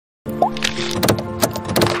Hello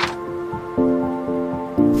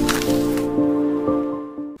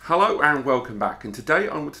and welcome back, and today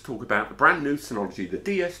I want to talk about the brand new Synology, the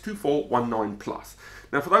DS2419 Plus.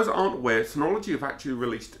 Now, for those that aren't aware, Synology have actually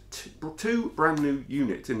released two brand new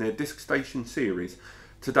units in their diskstation series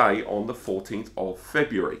today on the 14th of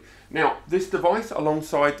February. Now, this device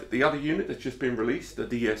alongside the other unit that's just been released, the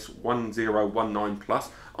DS1019 Plus,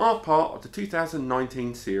 are part of the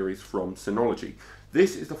 2019 series from Synology.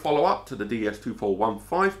 This is the follow-up to the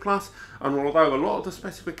DS2415 Plus, and although a lot of the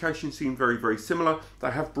specifications seem very similar,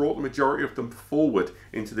 they have brought the majority of them forward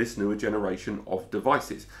into this newer generation of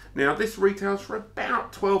devices. Now, this retails for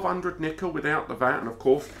about 1200 nickel without the VAT, and of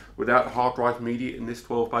course without the hard drive media in this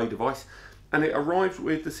 12-bay device. And it arrives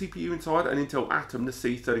with the CPU inside an Intel Atom, the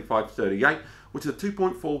C3538, which is a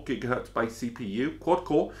 2.4 GHz based CPU, quad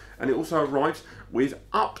core, and it also arrives with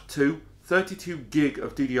up to 32 gig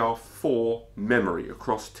of DDR4 memory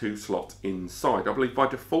across 2 slots inside. I believe by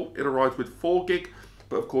default it arrives with 4 gig,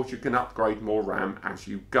 but of course you can upgrade more RAM as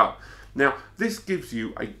you go. Now, this gives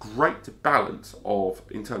you a great balance of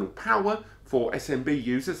internal power for SMB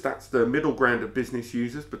users. That's the middle ground of business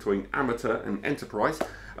users between amateur and enterprise.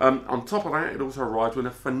 On top of that, it also arrives with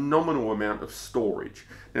a phenomenal amount of storage.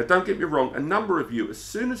 Now, don't get me wrong, a number of you, as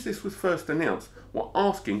soon as this was first announced, were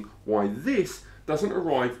asking why this doesn't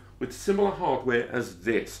arrive with similar hardware as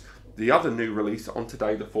this, the other new release on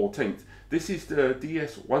today, the 14th. This is the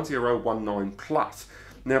DS1019 Plus.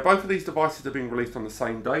 Now, both of these devices are being released on the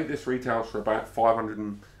same day. This retails for about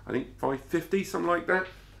 550, something like that.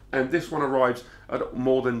 And this one arrives at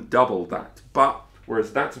more than double that. But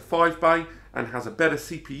whereas that's a 5-bay and has a better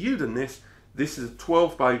CPU than this is a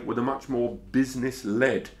 12-bay with a much more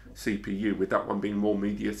business-led CPU, with that one being more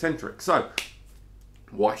media-centric. So,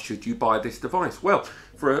 why should you buy this device? Well,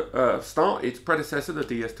 for a start, its predecessor, the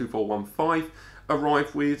DS2415,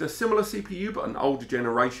 arrived with a similar CPU but an older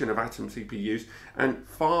generation of Atom CPUs and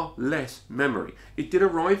far less memory. It did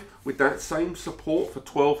arrive with that same support for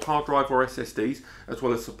 12 hard drive or SSDs, as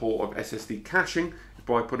well as support of SSD caching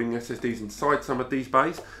by putting SSDs inside some of these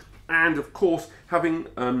bays, and of course having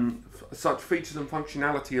such features and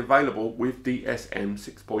functionality available with DSM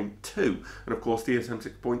 6.2, and of course DSM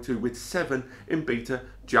 6.2 with 7 in beta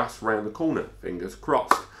just round the corner, fingers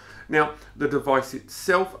crossed. Now, the device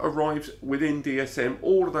itself arrives within DSM,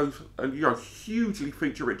 all of those hugely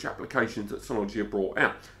feature-rich applications that Synology have brought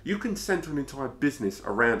out. You can center an entire business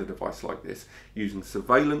around a device like this, using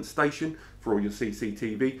surveillance station for all your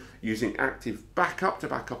CCTV, using active backup to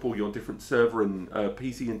back up all your different server and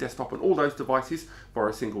PC and desktop and all those devices via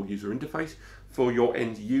a single user interface. For your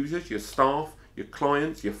end users, your staff, your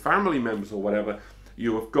clients, your family members or whatever,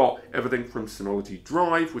 you have got everything from Synology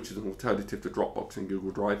Drive, which is an alternative to Dropbox and Google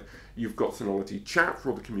Drive. You've got Synology Chat for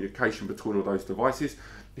all the communication between all those devices.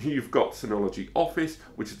 You've got Synology Office,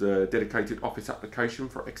 which is a dedicated Office application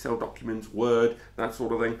for Excel documents, Word, that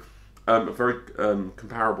sort of thing. Very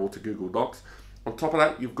comparable to Google Docs. On top of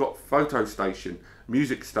that, you've got Photo Station,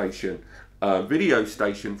 Music Station, Video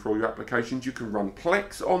Station for all your applications. You can run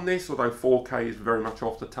Plex on this, although 4K is very much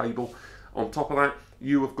off the table. On top of that,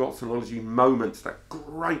 you have got Synology Moments, that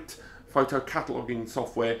great photo cataloging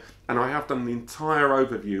software, and I have done the entire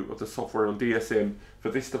overview of the software on DSM for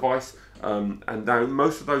this device, and now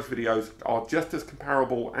most of those videos are just as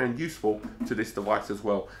comparable and useful to this device as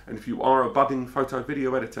well. And if you are a budding photo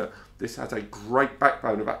video editor, this has a great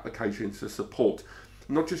backbone of applications to support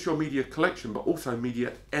not just your media collection but also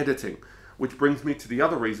media editing, which brings me to the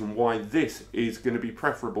other reason why this is going to be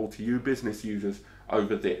preferable to you business users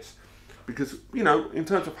over this. Because, you know, in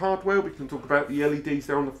terms of hardware, we can talk about the LEDs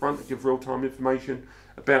there on the front that give real-time information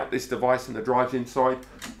about this device and the drives inside.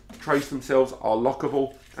 The trays themselves are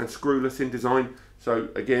lockable and screwless in design. So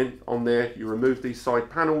again, on there, you remove these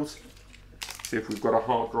side panels. See if we've got a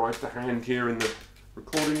hard drive to hand here in the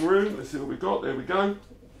recording room. Let's see what we've got. There we go.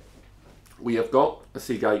 We have got a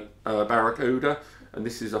Seagate Barracuda, and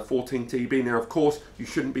this is a 14 TB. Now, of course, you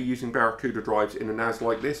shouldn't be using Barracuda drives in a NAS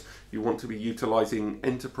like this. You want to be utilizing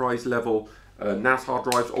enterprise level NAS hard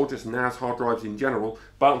drives, or just NAS hard drives in general.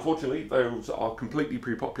 But unfortunately, those are completely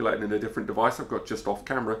pre-populated in a different device I've got just off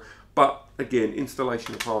camera. But again,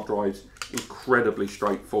 installation of hard drives, incredibly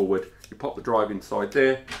straightforward. You pop the drive inside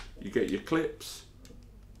there, you get your clips,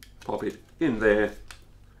 pop it in there,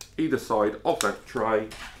 either side of that tray,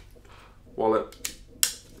 wallet,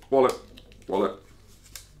 wallet, wallet,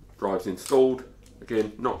 drive's installed,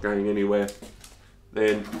 again, not going anywhere.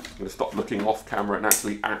 Then I'm going to stop looking off camera and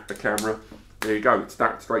actually at the camera. There you go, it's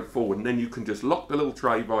that straightforward. And then you can just lock the little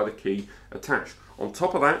tray via the key attached. On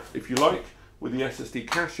top of that, if you like, with the SSD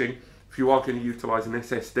caching, if you are going to utilize an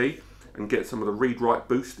SSD, and get some of the read-write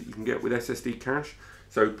boost that you can get with SSD cache.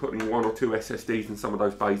 So putting 1 or 2 SSDs in some of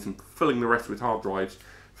those bays and filling the rest with hard drives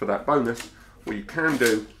for that bonus. What you can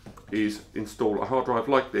do is install a hard drive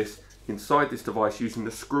like this inside this device using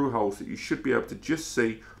the screw holes that you should be able to just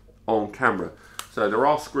see on camera. So there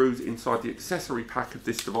are screws inside the accessory pack of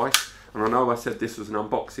this device, and I know I said this was an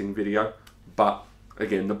unboxing video, but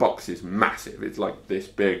again, the box is massive. It's like this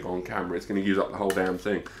big on camera. It's going to use up the whole damn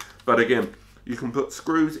thing. But again, you can put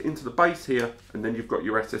screws into the base here, and then you've got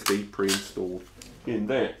your SSD pre-installed in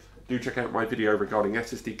there. Do check out my video regarding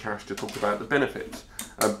SSD cache to talk about the benefits.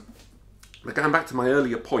 But going back to my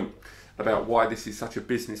earlier point about why this is such a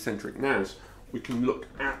business-centric NAS, we can look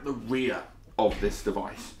at the rear of this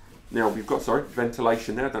device. Now we've got,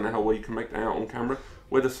 ventilation there. I don't know how well you can make that out on camera.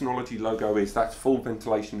 Where the Synology logo is, that's full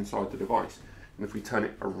ventilation inside the device. And if we turn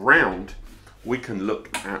it around, we can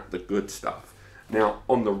look at the good stuff. Now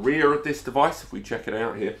on the rear of this device, if we check it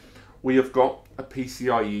out here, we have got a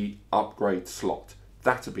PCIe upgrade slot.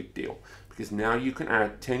 That's a big deal, because now you can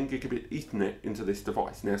add 10 gigabit Ethernet into this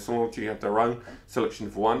device. Now Synology have their own selection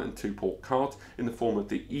of 1 and 2 port cards in the form of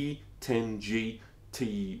the E10G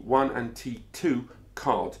T1 and T2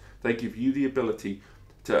 cards. They give you the ability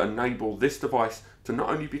to enable this device to not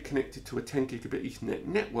only be connected to a 10 gigabit Ethernet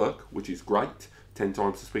network, which is great, 10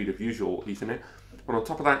 times the speed of usual Ethernet, but on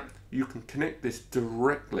top of that, you can connect this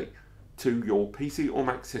directly to your PC or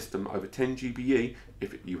Mac system over 10 GBE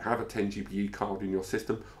if you have a 10 GBE card in your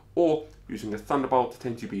system, or using a Thunderbolt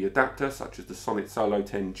 10 GB adapter such as the Sonic Solo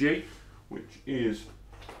 10G, which is,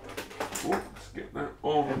 let's get that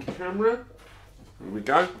on camera. There we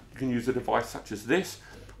go. You can use a device such as this,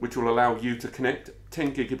 which will allow you to connect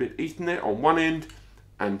 10 gigabit Ethernet on one end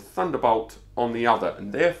and Thunderbolt on the other,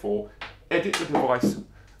 and therefore edit the device.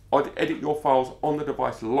 I'd edit your files on the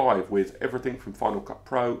device live with everything from Final Cut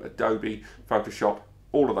Pro, Adobe, Photoshop,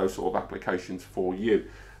 all of those sort of applications for you.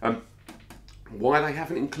 Why they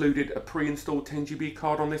haven't included a pre-installed 10 GB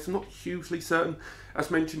card on this, I'm not hugely certain.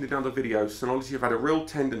 As mentioned in other videos, Synology have had a real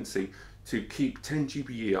tendency to keep 10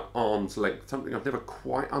 GB at arm's length, something I've never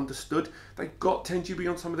quite understood. They've got 10 GB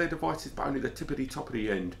on some of their devices, but only the tippity top of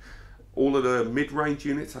the end. All of the mid-range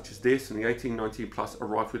units, such as this and the 1819 Plus,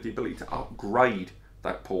 arrive with the ability to upgrade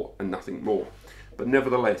that port and nothing more. But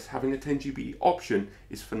nevertheless, having a 10 GB option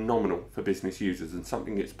is phenomenal for business users, and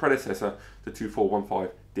something its predecessor, the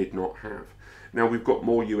 2415, did not have. Now we've got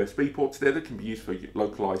more USB ports there that can be used for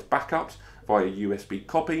localized backups via USB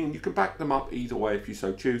copy, and you can back them up either way if you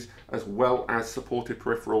so choose, as well as supported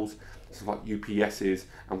peripherals, such like UPSs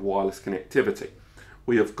and wireless connectivity.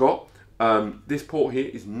 We have got this port here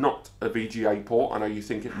is not a VGA port. I know you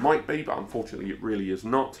think it might be, but unfortunately it really is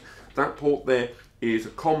not. That port there is a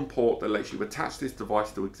COM port that lets you attach this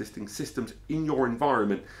device to existing systems in your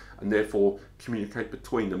environment and therefore communicate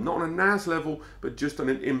between them. Not on a NAS level, but just on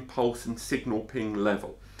an impulse and signal ping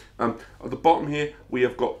level. At the bottom here, we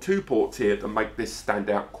have got 2 ports here that make this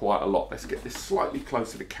stand out quite a lot. Let's get this slightly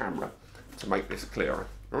closer to camera to make this clearer.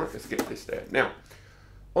 All right, let's get this there. Now,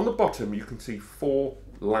 on the bottom, you can see 4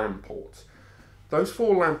 LAN ports. Those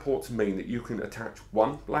 4 LAN ports mean that you can attach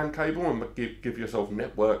 1 LAN cable and give yourself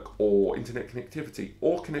network or internet connectivity,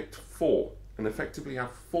 or connect 4 and effectively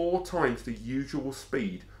have 4 times the usual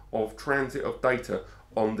speed of transit of data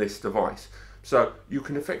on this device. So you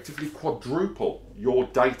can effectively quadruple your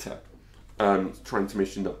data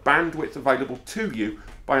transmission, the bandwidth available to you,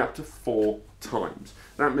 by up to 4 times.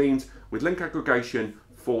 That means with link aggregation,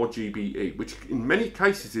 4 GBE, which in many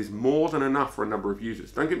cases is more than enough for a number of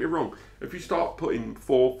users. Don't get me wrong, if you start putting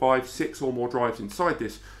 4, 5, 6 or more drives inside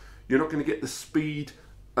this, you're not going to get the speed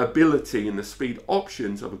ability and the speed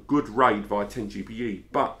options of a good RAID via 10 GBE,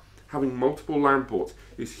 but having multiple LAN ports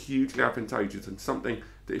is hugely advantageous, and something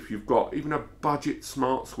that if you've got even a budget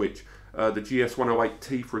smart switch, the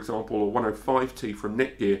GS108T for example, or 105T from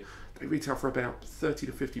Netgear, they retail for about 30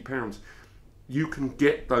 to 50 pounds. You can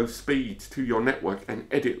get those speeds to your network and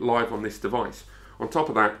edit live on this device. On top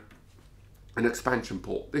of that, an expansion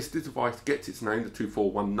port. This device gets its name, the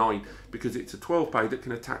 2419, because it's a 12-bay that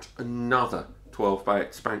can attach another 12-bay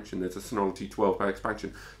expansion. There's a Synology 12-bay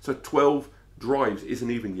expansion. So 12 drives isn't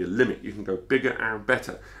even your limit. You can go bigger and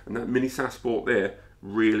better. And that mini SAS port there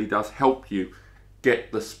really does help you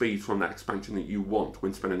get the speed from that expansion that you want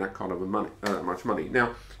when spending that kind of much money.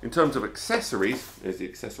 Now, in terms of accessories, there's the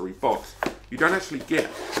accessory box. You don't actually get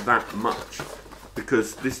that much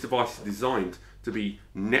because this device is designed to be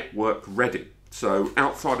network ready. So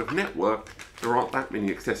outside of network, there aren't that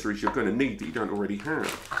many accessories you're going to need that you don't already have.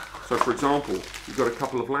 So for example, you've got a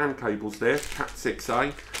couple of LAN cables there,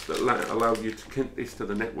 Cat6A, that allow you to connect this to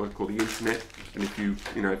the network or the internet. And if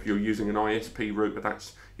if you're using an ISP router,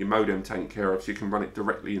 that's your modem taken care of, so you can run it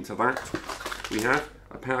directly into that. We have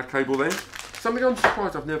a power cable there. Something I'm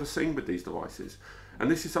surprised I've never seen with these devices, and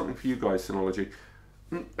this is something for you guys, Synology.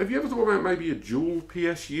 Have you ever thought about maybe a dual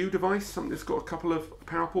PSU device, something that's got a couple of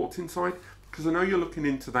power ports inside? Because I know you're looking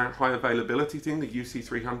into that high availability thing, the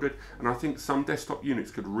UC300, and I think some desktop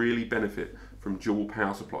units could really benefit from dual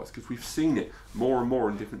power supplies, because we've seen it more and more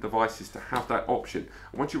in different devices to have that option.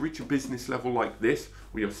 And once you reach a business level like this,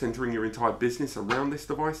 where you're centering your entire business around this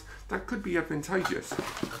device, that could be advantageous.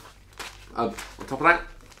 On top of that,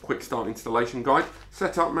 quick start installation guide,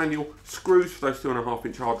 setup manual, screws for those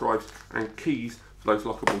 2.5-inch hard drives, and keys for those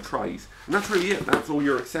lockable trays. And that's really it. That's all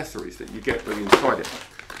your accessories that you get really inside it.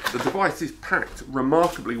 The device is packed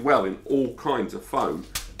remarkably well in all kinds of foam,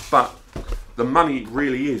 but the money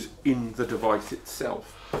really is in the device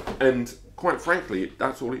itself. And quite frankly,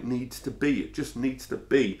 that's all it needs to be. It just needs to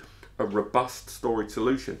be a robust storage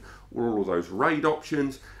solution with all of those RAID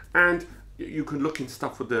options, and you can look into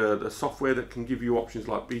stuff with the software that can give you options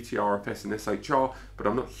like BTRFS and SHR, but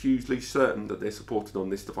I'm not hugely certain that they're supported on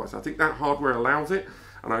this device. I think that hardware allows it,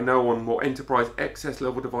 and I know on more enterprise XS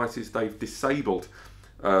level devices they've disabled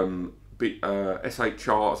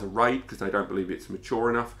SHR as a RAID because they don't believe it's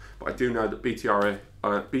mature enough, but I do know that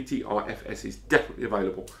BTRFS is definitely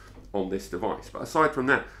available on this device. But aside from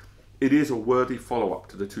that, it is a worthy follow-up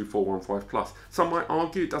to the 2415 Plus. Some might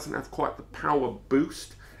argue it doesn't have quite the power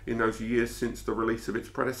boost in those years since the release of its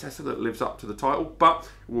predecessor that lives up to the title, but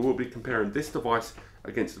we will be comparing this device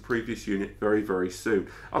against the previous unit very, very soon.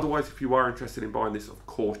 Otherwise, if you are interested in buying this, of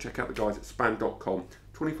course, check out the guys at span.com.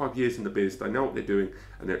 25 years in the biz, they know what they're doing,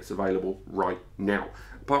 and it's available right now.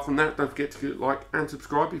 Apart from that, don't forget to like and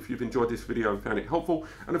subscribe if you've enjoyed this video and found it helpful,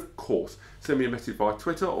 and of course, send me a message via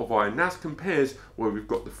Twitter or via NASCompares, where we've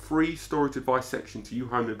got the free storage advice section to you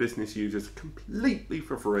home and business users completely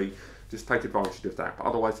for free. Just take advantage of that. But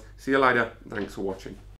otherwise, see you later. Thanks for watching.